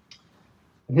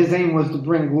 And his aim was to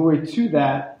bring glory to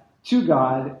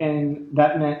God, and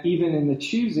that meant even in the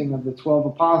choosing of the 12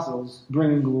 apostles,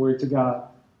 bringing glory to God.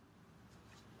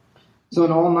 So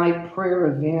an all-night prayer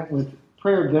event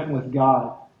with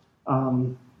God.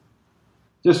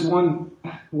 Just one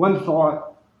thought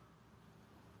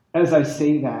as I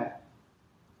say that.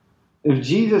 If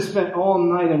Jesus spent all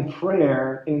night in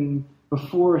prayer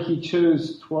before he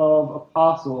chose 12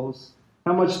 apostles,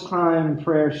 how much time in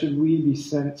prayer should we be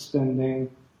spending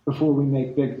before we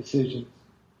make big decisions?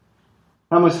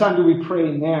 How much time do we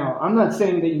pray now? I'm not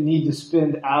saying that you need to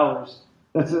spend hours.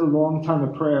 That's a long time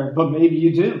of prayer, but maybe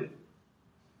you do.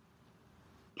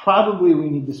 Probably we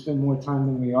need to spend more time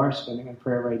than we are spending in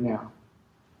prayer right now.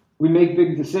 We make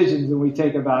big decisions and we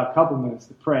take about a couple minutes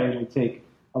to pray, and we take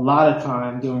a lot of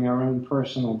time doing our own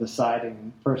personal deciding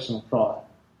and personal thought.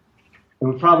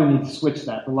 And we probably need to switch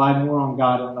that. Rely more on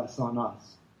God and less on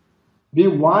us. Be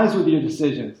wise with your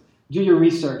decisions. Do your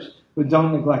research, but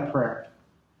don't neglect prayer.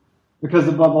 Because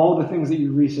above all the things that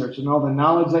you research and all the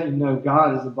knowledge that you know,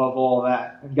 God is above all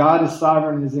that. And God is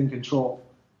sovereign and is in control.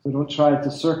 So don't try to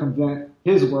circumvent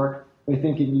his work by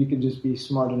thinking you can just be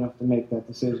smart enough to make that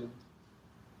decision.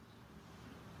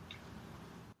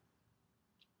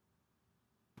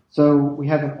 So we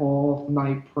have an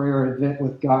all-night prayer event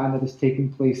with God that is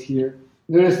taking place here.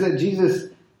 Notice that Jesus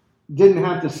didn't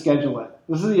have to schedule it.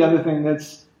 This is the other thing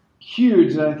that's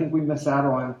huge that I think we miss out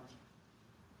on.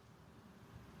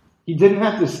 He didn't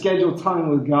have to schedule time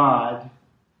with God,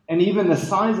 and even the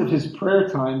size of his prayer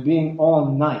time being all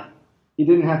night, he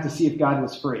didn't have to see if God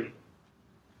was free.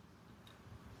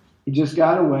 He just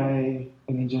got away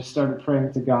and he just started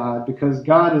praying to God, because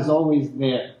God is always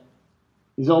there.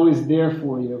 He's always there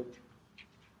for you.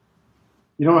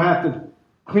 You don't have to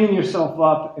clean yourself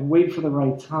up and wait for the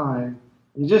right time.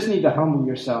 You just need to humble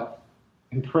yourself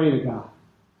and pray to God.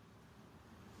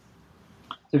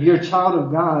 So if you're a child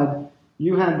of God,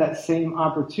 you have that same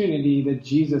opportunity that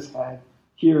Jesus had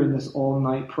here in this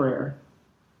all-night prayer.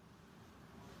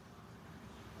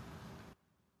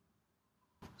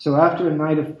 So after a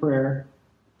night of prayer,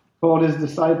 he called his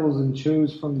disciples and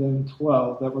chose from them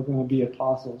 12 that were going to be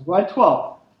apostles. Why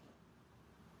 12?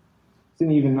 It's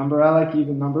an even number. I like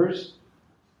even numbers.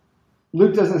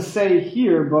 Luke doesn't say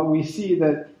here, but we see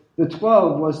that the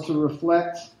 12 was to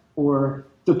reflect or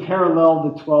to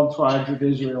parallel the 12 tribes of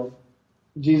Israel.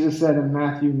 Jesus said in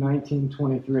Matthew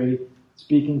 19:23,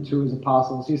 speaking to his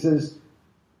apostles, he says,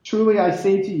 "Truly I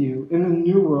say to you, in the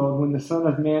new world, when the Son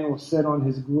of Man will sit on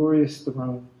his glorious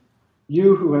throne,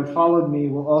 you who have followed me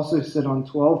will also sit on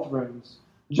 12 thrones,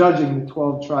 judging the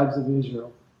 12 tribes of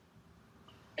Israel.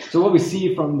 So what we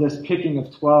see from this picking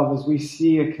of 12 is we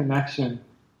see a connection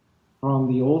from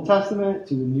the Old Testament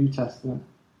to the New Testament.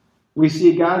 We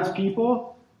see God's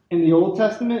people in the Old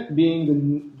Testament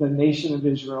being the nation of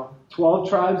Israel, 12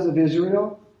 tribes of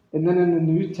Israel. And then in the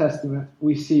New Testament,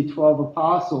 we see 12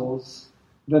 apostles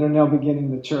that are now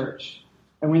beginning the church.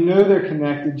 And we know they're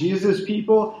connected. Jesus'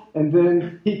 people, and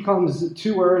then he comes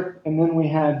to earth, and then we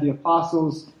have the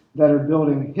apostles that are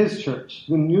building his church,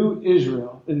 the new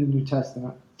Israel in the New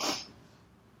Testament.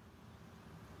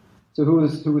 So who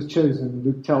was chosen?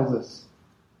 Luke tells us.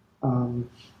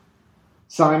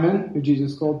 Simon, who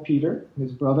Jesus called Peter,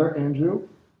 his brother Andrew,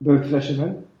 both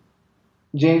fishermen.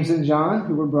 James and John,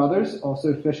 who were brothers,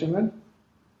 also fishermen.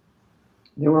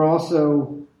 They were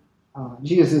also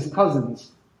Jesus'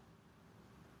 cousins.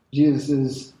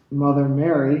 Jesus' mother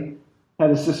Mary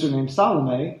had a sister named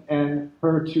Salome, and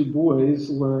her two boys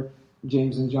were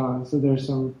James and John. So there's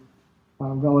some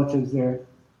relatives there.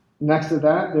 Next to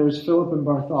that, there's Philip and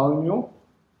Bartholomew.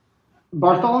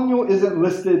 Bartholomew isn't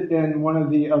listed in one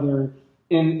of the other,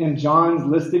 in John's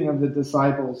listing of the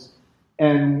disciples.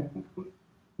 And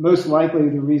most likely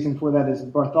the reason for that is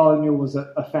Bartholomew was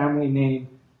a family name.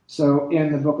 So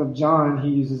in the book of John, he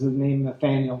uses the name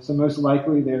Nathaniel. So most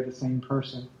likely they're the same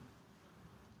person.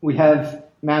 We have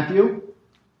Matthew,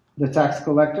 the tax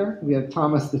collector. We have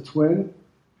Thomas the twin,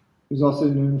 who's also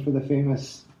known for the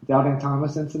famous Doubting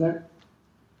Thomas incident.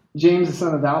 James, the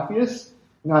son of Alphaeus,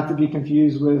 not to be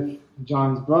confused with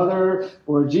John's brother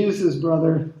or Jesus'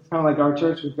 brother. It's kind of like our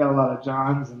church. We've got a lot of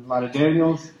Johns and a lot of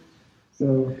Daniels.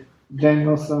 So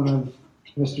Daniel, son of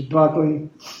Mr. Buckley.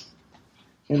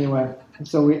 Anyway,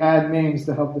 so we add names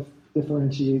to help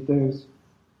differentiate those.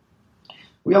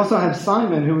 We also have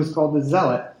Simon, who was called the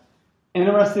Zealot.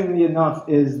 Interestingly enough,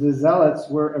 is the Zealots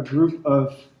were a group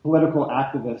of political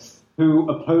activists who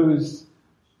opposed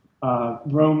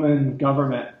Roman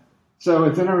government. So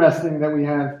it's interesting that we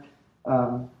have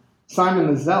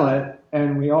Simon the Zealot,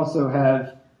 and we also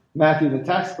have Matthew the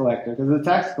tax collector, because the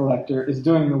tax collector is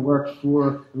doing the work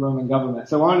for the Roman government.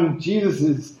 So on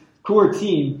Jesus' core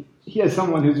team, he has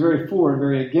someone who's very for and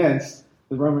very against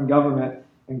the Roman government,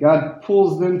 and God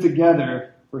pulls them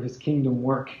together for his kingdom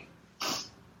work.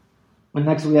 And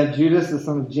next we have Judas, the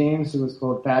son of James, who was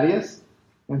called Thaddeus.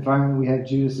 And finally we have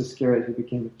Judas Iscariot, who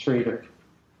became a traitor.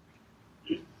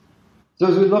 So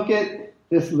as we look at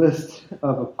this list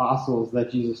of apostles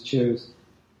that Jesus chose,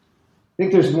 I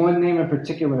think there's one name in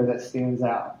particular that stands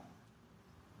out.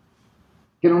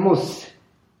 It can almost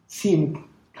seem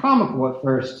comical at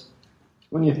first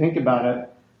when you think about it.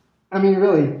 I mean,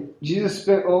 really, Jesus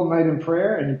spent all night in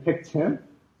prayer and he picked him.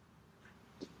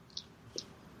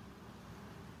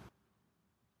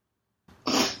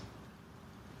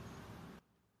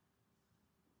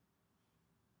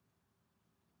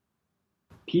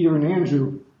 Peter and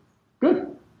Andrew,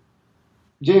 good.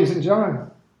 James and John,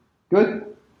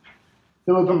 good.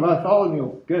 Philip and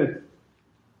Bartholomew, good.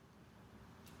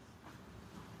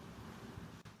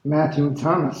 Matthew and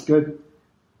Thomas, good.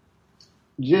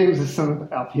 James, the son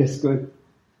of Alphaeus, good.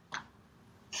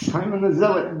 Simon the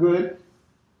Zealot, good.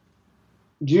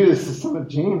 Judas, the son of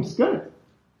James, good.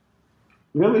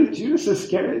 Really? Judas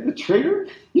Iscariot, the traitor?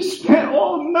 You spent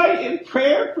all night in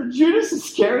prayer for Judas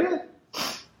Iscariot?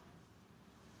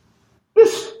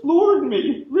 This floored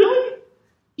me. Really?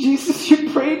 Jesus,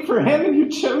 you prayed for him and you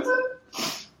chose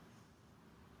him?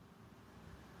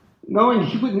 Knowing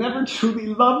he would never truly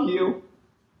love you.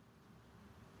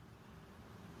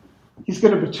 He's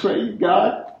going to betray you,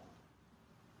 God.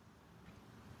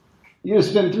 You're going to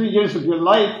spend 3 years of your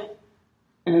life,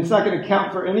 and it's not going to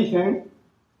count for anything.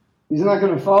 He's not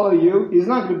going to follow you. He's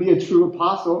not going to be a true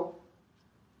apostle.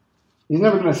 He's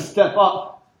never going to step up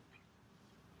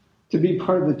to be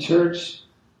part of the church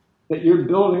that you're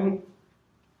building.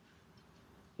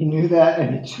 He knew that,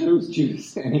 and he chose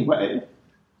Judas anyway.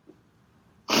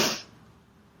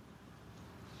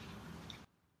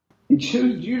 He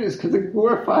chose Judas because it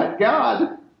glorified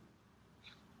God.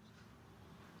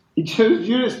 He chose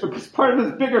Judas because part of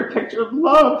his bigger picture of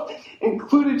love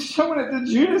included showing it to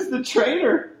Judas the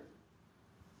traitor.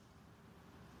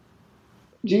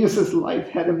 Jesus' life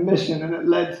had a mission, and it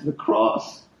led to the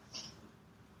cross.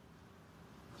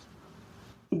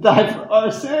 To die for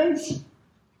our sins.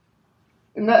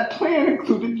 And that plan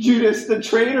included Judas the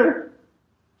traitor.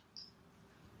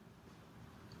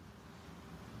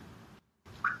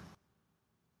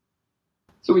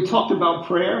 So we talked about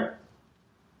prayer.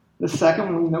 The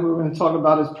second one that we're going to talk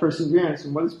about is perseverance.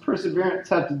 And what does perseverance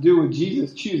have to do with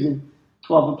Jesus choosing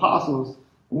 12 apostles?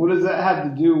 And what does that have to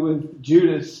do with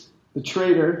Judas, the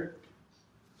traitor?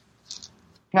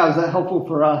 How is that helpful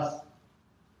for us?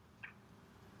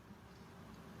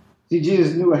 See,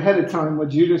 Jesus knew ahead of time what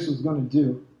Judas was going to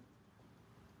do.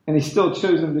 And he still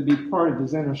chose him to be part of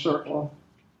his inner circle,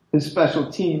 his special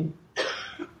team.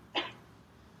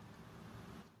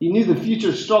 He knew the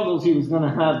future struggles he was going to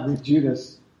have with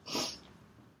Judas.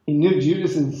 He knew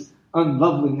Judas's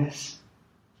unloveliness.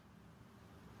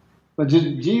 But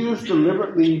Jesus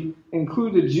deliberately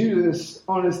included Judas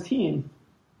on his team.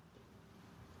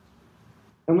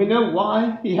 And we know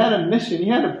why. He had a mission. He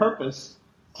had a purpose.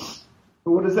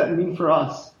 But what does that mean for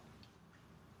us?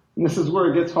 And this is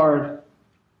where it gets hard.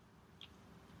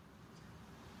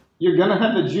 You're going to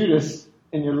have a Judas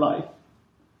in your life.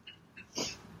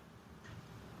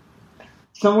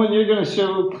 Someone you're going to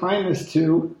show kindness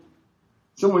to.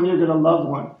 Someone you're going to love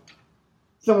one.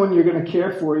 Someone you're going to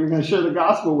care for. You're going to share the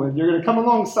gospel with. You're going to come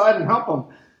alongside and help them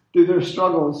through their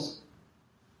struggles.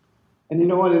 And you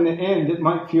know what? In the end, it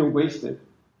might feel wasted.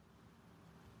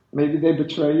 Maybe they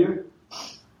betray you.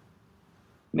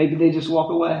 Maybe they just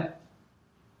walk away.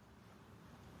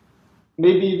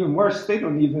 Maybe even worse, they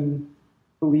don't even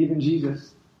believe in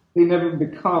Jesus. They never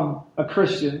become a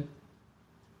Christian.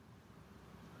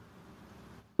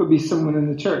 Could be someone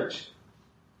in the church.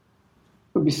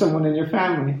 Could be someone in your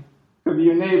family. Could be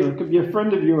your neighbor. Could be a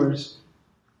friend of yours.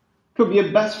 Could be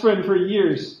a best friend for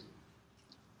years.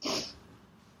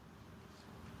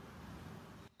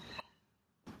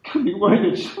 Could be one of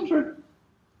your children.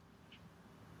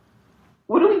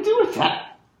 What do we do with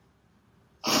that?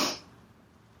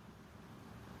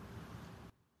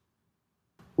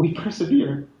 We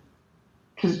persevere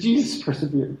because Jesus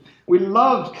persevered. We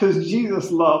love because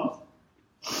Jesus loved.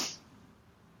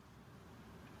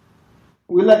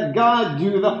 We let God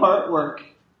do the hard work,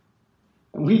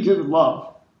 and we do the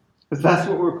love, because that's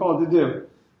what we're called to do.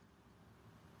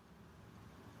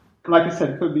 Like I said,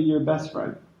 it could be your best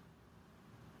friend.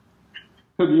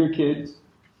 Could be your kids.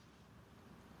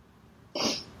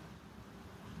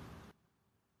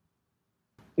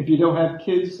 If you don't have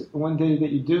kids, one day that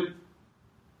you do,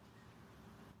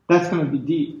 that's going to be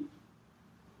deep.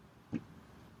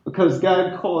 Because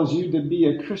God calls you to be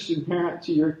a Christian parent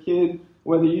to your kid,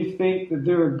 whether you think that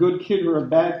they're a good kid or a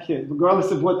bad kid.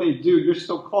 Regardless of what they do, you're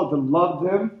still called to love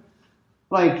them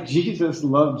like Jesus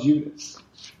loved Judas.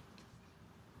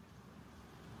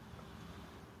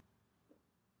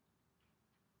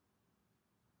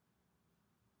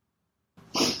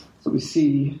 So we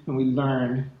see and we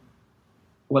learn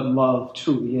what love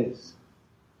truly is.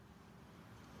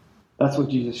 That's what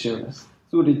Jesus showed us.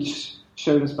 That's what he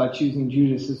showed us by choosing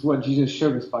Judas. Is what Jesus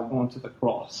showed us by going to the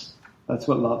cross. That's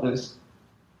what love is.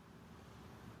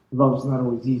 Love's not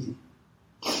always easy.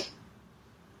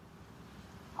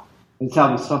 It's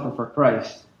how we suffer for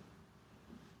Christ.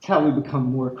 It's how we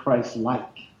become more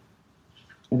Christ-like.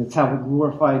 And it's how we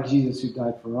glorify Jesus who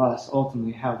died for us.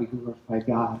 Ultimately, how we glorify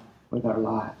God with our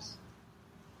lives.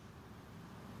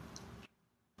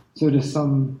 So to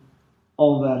sum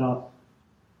all that up,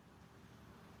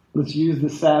 let's use the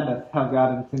Sabbath how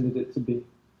God intended it to be.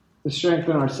 To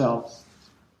strengthen ourselves,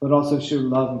 but also show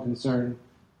love and concern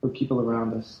for people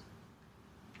around us.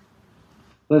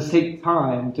 Let's take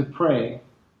time to pray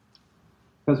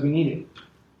because we need it.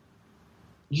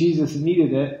 Jesus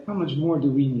needed it. How much more do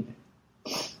we need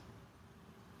it?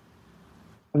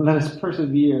 And let us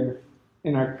persevere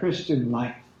in our Christian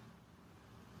life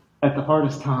at the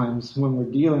hardest times when we're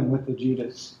dealing with the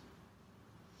Judas,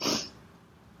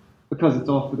 because it's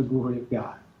all for the glory of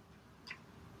God.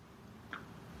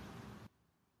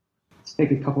 Let's take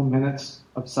a couple minutes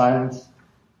of silence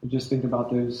and just think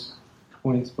about those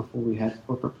points before we head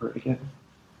corporate prayer together.